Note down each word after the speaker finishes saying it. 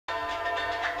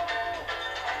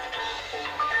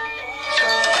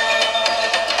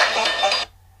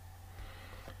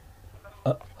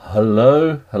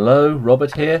Hello,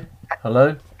 Robert here.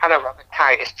 Hello. Hello, Robert.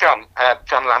 Hi, it's John.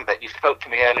 John Lambert. You spoke to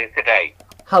me earlier today.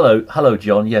 Hello,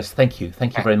 John. Yes, thank you.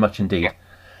 Thank you Yeah, very much indeed.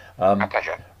 yeah, my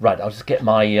pleasure. Right, I'll just get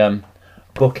my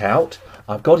book out.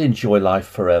 I've got Enjoy Life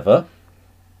Forever.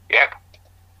 Yep.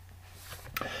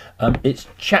 It's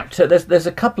chapter. There's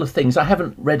a couple of things. I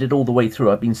haven't read it all the way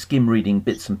through. I've been skim reading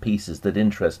bits and pieces that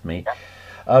interest me.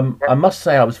 I must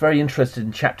say I was very interested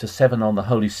in chapter 7 on the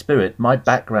Holy Spirit. My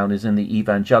background is in the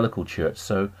evangelical church,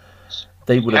 so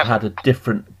they would have had a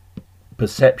different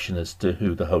perception as to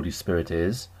who the Holy Spirit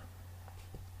is.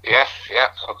 Yes, yeah,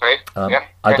 okay.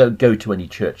 I don't go to any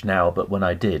church now, but when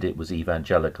I did, it was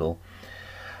evangelical.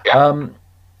 Yeah.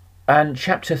 And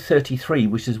chapter 33,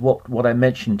 which is what I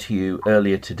mentioned to you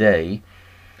earlier today,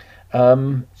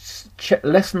 lesson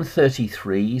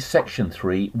 33, section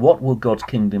 3, what will God's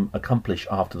kingdom accomplish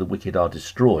after the wicked are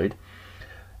destroyed?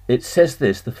 It says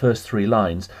this, the first 3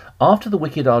 lines, after the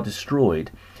wicked are destroyed,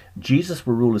 Jesus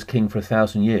will rule as king for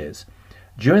 1,000 years.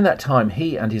 During that time,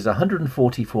 he and his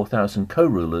 144,000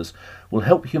 co-rulers will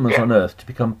help humans on earth to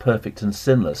become perfect and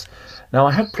sinless. Now,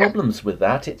 I have problems with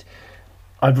that.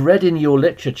 I've read in your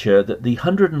literature that the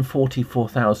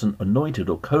 144,000 anointed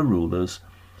or co-rulers,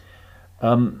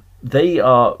 they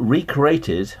are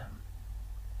recreated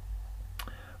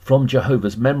from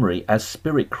Jehovah's memory as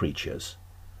spirit creatures.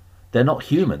 They're not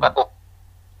human. Well,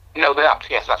 no, they aren't.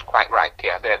 Yes, that's quite right.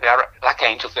 Yeah, they are like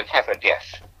angels in heaven.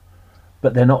 Yes.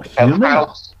 But they're not human?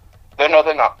 No,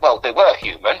 they're not. Well, they were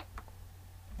human.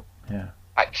 Yeah.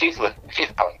 Like Jesus,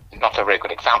 not a very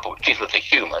good example. Jesus was a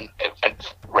human and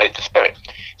raised a spirit.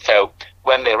 So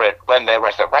when they're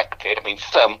resurrected, I mean,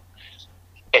 some,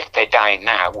 if they die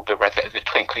now, will be resurrected in the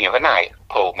twinkling of an eye,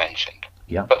 Paul mentioned.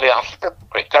 Yeah. But they are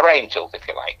spirits. They're angels, if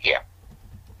you like, yeah.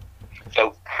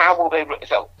 So how will they,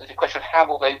 so there's a question, how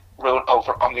will they rule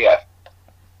over on the earth?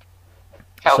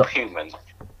 Help humans.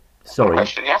 Sorry.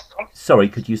 Question, yes? Sorry,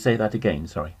 could you say that again?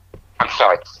 Sorry. I'm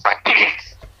sorry.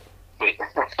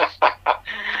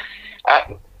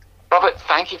 Robert,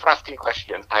 thank you for asking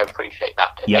questions. I appreciate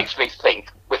that. It makes me think,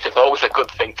 which is always a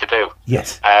good thing to do.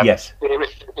 Yes, yes.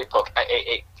 It's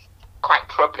quite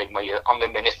troubling when you're on the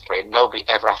ministry and nobody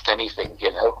ever asks anything,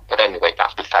 you know. But anyway,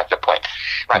 that's beside the point.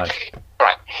 Right.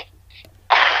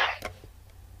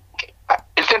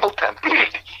 In simple terms,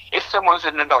 if someone's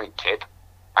anointed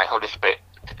by Holy Spirit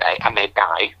today and they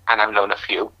die, and I've known a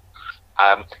few,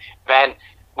 then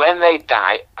when they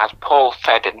die, as Paul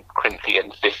said in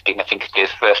Corinthians 15, I think it is,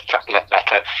 first chapter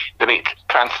letter, they'll be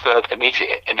transferred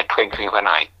immediately in the twinkling of an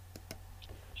eye.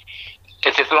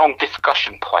 It's this long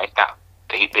discussion point that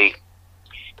let's leave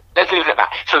it at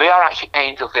that. So they are actually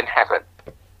angels in heaven.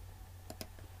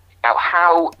 Now,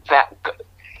 how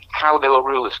they will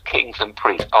rule as kings and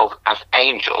priests as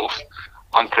angels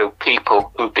onto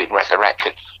people who've been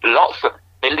resurrected. Lots of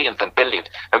billions and billions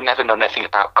have never known anything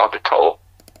about God at all.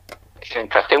 It's an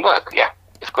interesting work, yeah.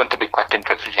 It's going to be quite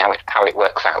interesting to see how it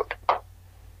works out.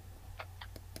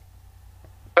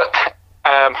 But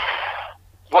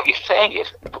what you're saying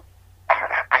is,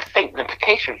 I think the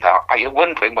implications are you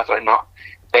wondering whether or not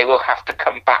they will have to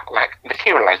come back like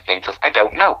materialized angels? I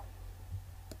don't know.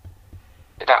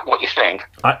 Is that what you're saying?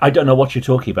 I don't know what you're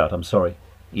talking about, I'm sorry.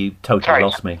 You totally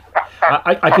lost me.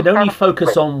 I can only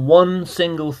focus on one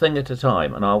single thing at a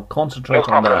time, and I'll concentrate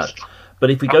on that. But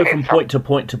if we go from point to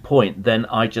point to point, then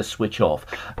I just switch off.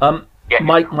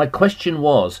 My question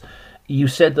was, you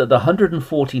said that the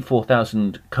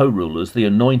 144,000 co-rulers, the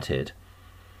anointed,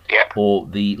 or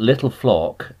the little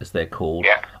flock, as they're called,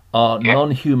 are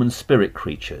non-human spirit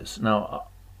creatures. Now,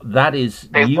 that is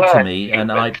new to me,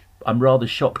 and I'm rather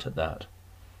shocked at that.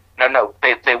 No,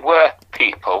 they were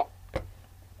people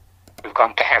who've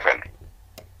gone to heaven.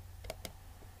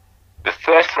 The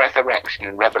first resurrection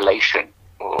in Revelation,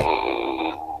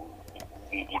 oh,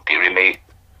 dearie me,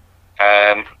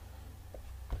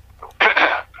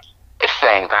 is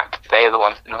saying that they are the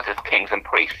ones not as kings and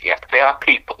priests yet. They are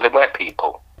people. They were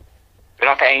people. They're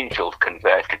not angels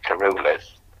converted to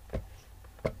rulers.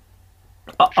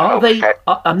 Are they?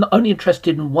 I'm not only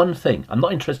interested in one thing. I'm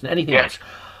not interested in anything else.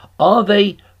 Are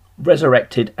they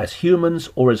resurrected as humans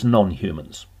or as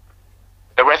non-humans?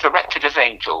 They're resurrected as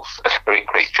angels, as spirit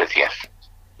creatures, yes.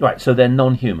 Right, so they're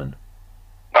non-human.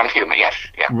 Non-human, yes,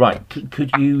 yeah. Right,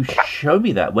 could you show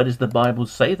me that? Where does the Bible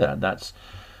say that? That's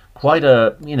quite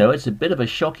a, it's a bit of a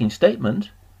shocking statement.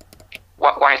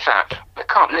 Why is that? They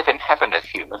can't live in heaven as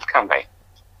humans, can they?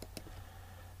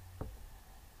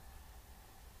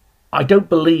 I don't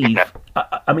believe...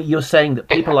 I mean, you're saying that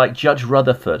people like Judge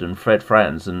Rutherford and Fred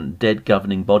Franz and dead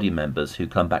governing body members who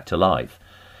come back to life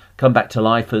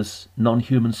as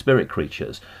non-human spirit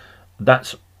creatures.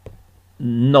 That's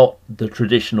not the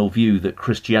traditional view that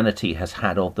Christianity has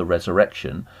had of the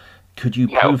resurrection. Could you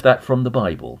prove that from the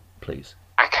Bible, please?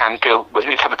 I can do. We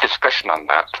need to have a discussion on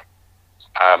that.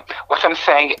 What I'm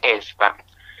saying is that,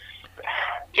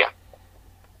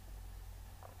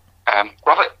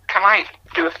 Robert, can I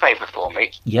do a favour for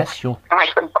me? Yes, sure. Can I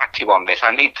come back to you on this?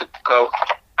 I need to go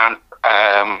and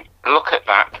look at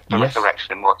that, the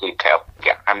resurrection in more detail.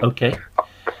 Yeah. Okay.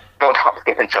 Don't have to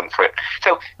give and jump for it.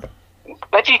 So,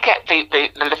 where do you get the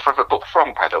liver of a book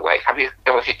from, by the way? Have you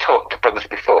talked to brothers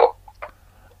before?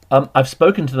 I've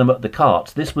spoken to them at the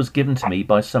carts. This was given to me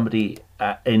by somebody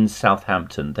in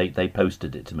Southampton. They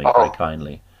posted it to me very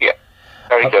kindly. Yeah,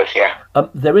 very good, yeah.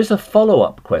 There is a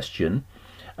follow-up question,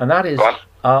 and that is,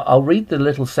 I'll read the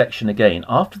little section again.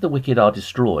 After the wicked are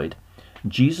destroyed,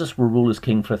 Jesus will rule as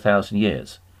king for 1,000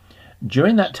 years.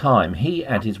 During that time, he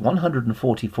and his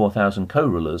 144,000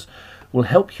 co-rulers will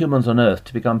help humans on earth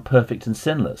to become perfect and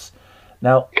sinless.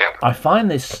 Now, I find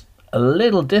this a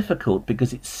little difficult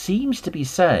because it seems to be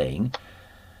saying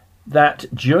that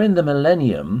during the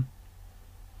millennium,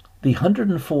 the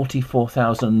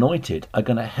 144,000 anointed are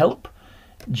going to help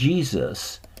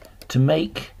Jesus to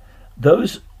make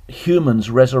those humans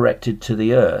resurrected to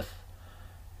the earth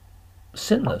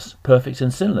sinless, perfect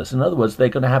and sinless. In other words, they're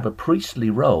going to have a priestly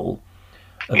role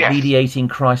of mediating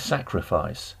Christ's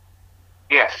sacrifice.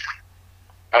 Yes.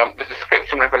 There's a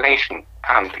scripture in Revelation,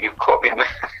 and you've caught me on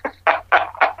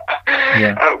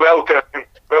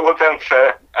well done,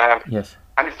 sir. Yes.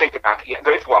 I didn't think about it. Yeah,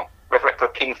 there is one. Resurrected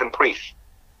of kings and priests.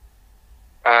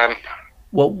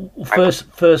 Well, First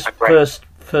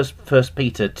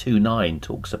Peter 2:9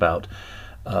 talks about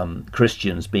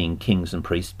Christians being kings and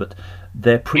priests, but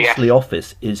their priestly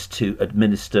office is to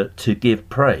administer, to give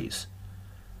praise.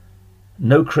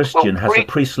 No Christian has a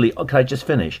priestly. Okay, I just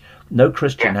finish. No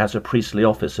Christian has a priestly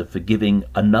office of forgiving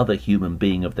another human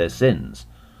being of their sins.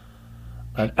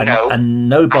 And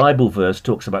no Bible verse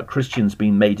talks about Christians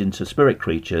being made into spirit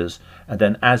creatures, and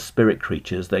then as spirit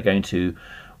creatures they're going to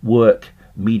work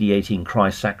mediating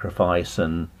Christ's sacrifice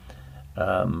and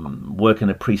work in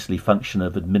a priestly function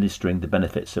of administering the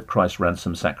benefits of Christ's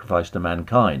ransom sacrifice to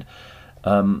mankind.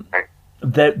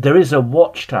 There is a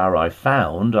watchtower I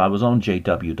found. I was on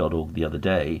jw.org the other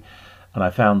day, and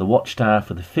I found the watchtower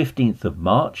for the 15th of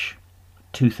March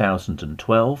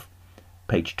 2012,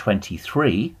 page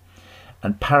 23,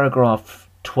 and paragraph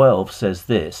 12 says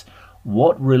this: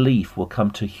 what relief will come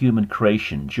to human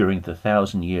creation during the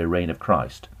 1,000-year reign of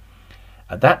Christ?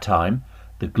 At that time,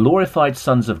 the glorified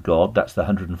sons of God, that's the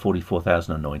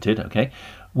 144,000 anointed,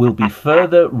 will be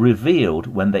further revealed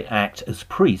when they act as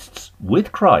priests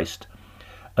with Christ,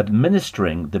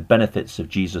 administering the benefits of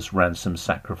Jesus' ransom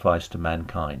sacrifice to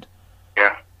mankind.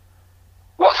 Yeah.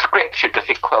 What scripture does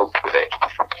it quote with it?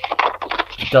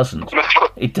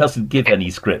 It doesn't give any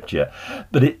scripture,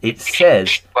 but it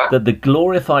says that the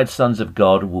glorified sons of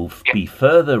God will be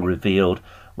further revealed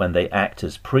when they act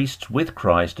as priests with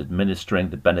Christ, administering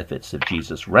the benefits of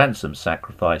Jesus' ransom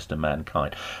sacrifice to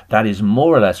mankind. That is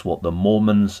more or less what the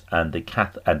Mormons and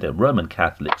the Roman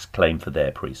Catholics claim for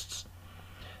their priests.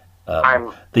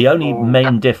 The only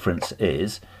main difference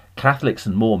is Catholics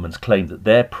and Mormons claim that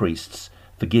their priests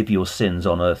forgive your sins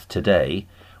on earth today,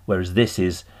 whereas this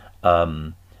is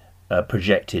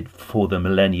projected for the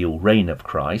millennial reign of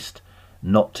Christ,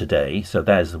 not today. So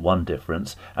there's the one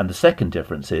difference. And the second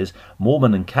difference is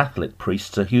Mormon and Catholic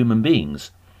priests are human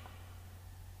beings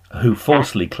who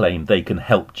falsely claim they can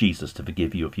help Jesus to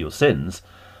forgive you of your sins,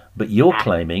 but you're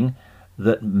claiming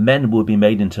that men will be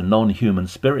made into non-human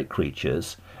spirit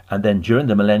creatures, and then during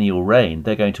the millennial reign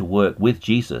they're going to work with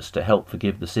Jesus to help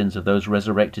forgive the sins of those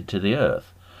resurrected to the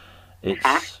earth.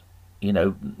 It's,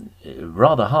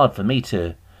 rather hard for me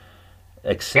to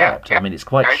accept. I mean, it's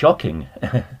quite shocking.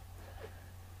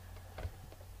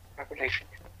 Revelation.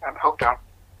 Hold on.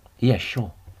 Yeah,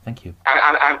 sure. Thank you.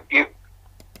 And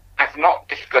I've not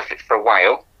discussed it for a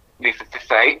while, needless to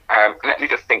say. Let me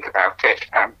just think about it.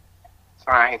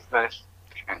 5 verse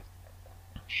 10.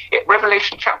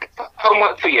 Revelation chapter.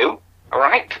 Homework for you. All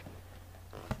right.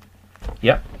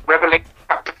 Yeah. Revelation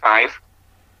chapter 5.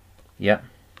 Yeah.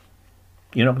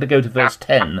 You're not going to go to verse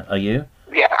 10, are you?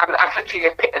 Yeah, I'm actually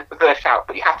picked the verse out,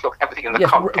 but you have to look at everything in the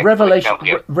context.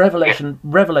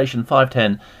 Revelation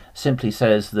 5:10 simply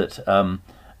says that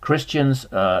Christians,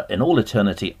 in all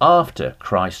eternity after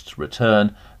Christ's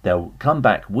return, they'll come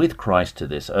back with Christ to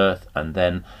this earth, and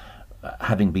then,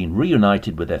 having been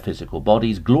reunited with their physical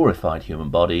bodies, glorified human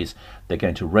bodies, they're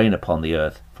going to reign upon the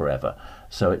earth forever.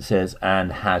 So it says,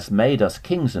 and has made us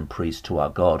kings and priests to our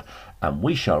God, and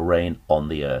we shall reign on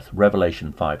the earth.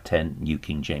 Revelation 5:10, New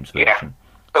King James Version. Yeah.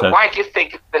 But why do you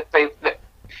think that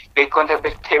they're going to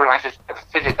materialise as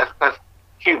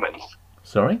humans.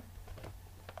 Sorry?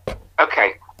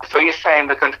 Okay, so you're saying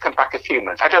they're going to come back as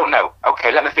humans? I don't know.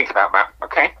 Okay, let me think about that.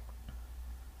 Okay.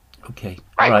 Okay.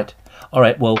 All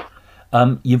right. Well,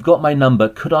 you've got my number.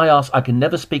 Could I ask? I can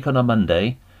never speak on a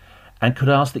Monday, and could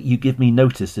I ask that you give me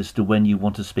notice as to when you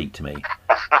want to speak to me?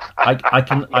 I'm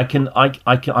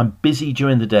busy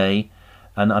during the day,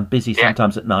 and I'm busy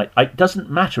sometimes at night. It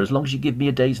doesn't matter as long as you give me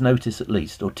a day's notice at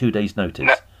least, or 2 days' notice.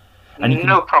 No, and you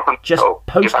no problem. Just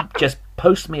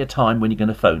post me a time when you're going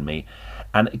to phone me,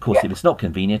 and of course, if it's not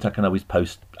convenient, I can always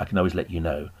let you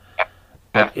know.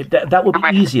 But that would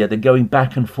be easier than going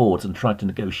back and forwards and trying to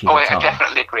negotiate a time. I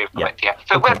definitely agree with it. Yeah.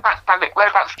 So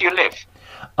whereabouts do you live?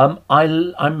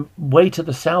 I'm way to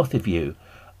the south of you.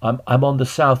 I'm on the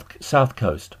south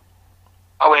coast.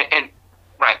 Oh,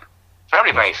 right,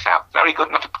 very south, very good.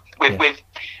 With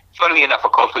funnily enough,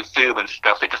 of course, with Zoom and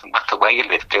stuff, it doesn't matter where you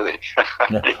live, do it?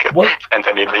 No. You can Well, attend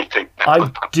any meeting.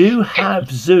 I do have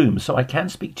Zoom, so I can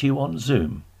speak to you on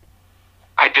Zoom.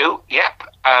 I do, yep.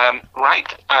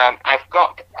 Right, I've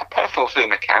got a personal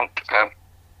Zoom account.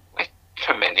 Wait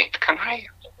a minute, can I?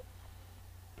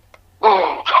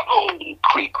 Oh,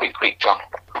 creak, John.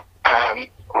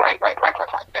 Right.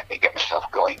 Let me get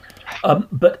myself going.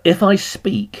 But if I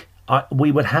speak,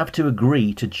 we would have to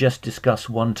agree to just discuss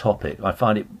one topic. I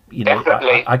find it,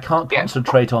 I can't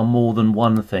concentrate on more than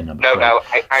one thing. No,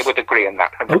 I would agree on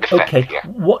that. 100%, okay. Yeah.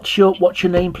 What's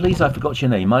your name, please? I forgot your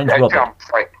name. Mine's Robert.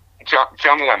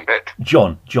 John Lambert.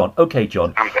 John. Okay,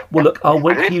 John. Lambert. Well, look, I'll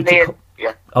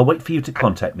wait for you to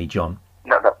contact me, John.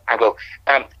 No, I will.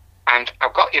 And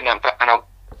I've got your number, and I'll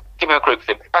give you a group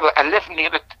thing. By the way, I live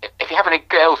near if you have any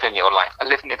girls in your life, I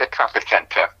live near the Trafford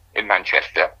Centre in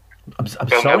Manchester. I'm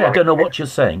sorry, I don't know what you're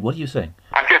saying. What are you saying?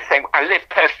 I'm just saying, I live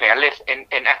in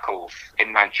Eccles,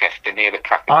 in Manchester, near the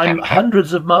Trafford Centre. I'm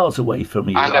hundreds of miles away from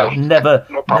you. I know. I've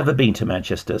never been to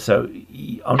Manchester, so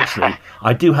honestly,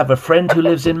 I do have a friend who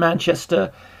lives in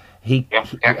Manchester. I've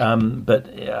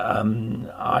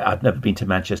never been to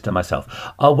Manchester myself.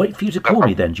 I'll wait for you to call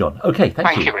me then, John. Okay,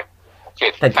 thank you.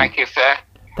 Thank you. Thank you, sir.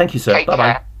 Thank you, sir.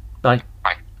 Bye-bye. Bye.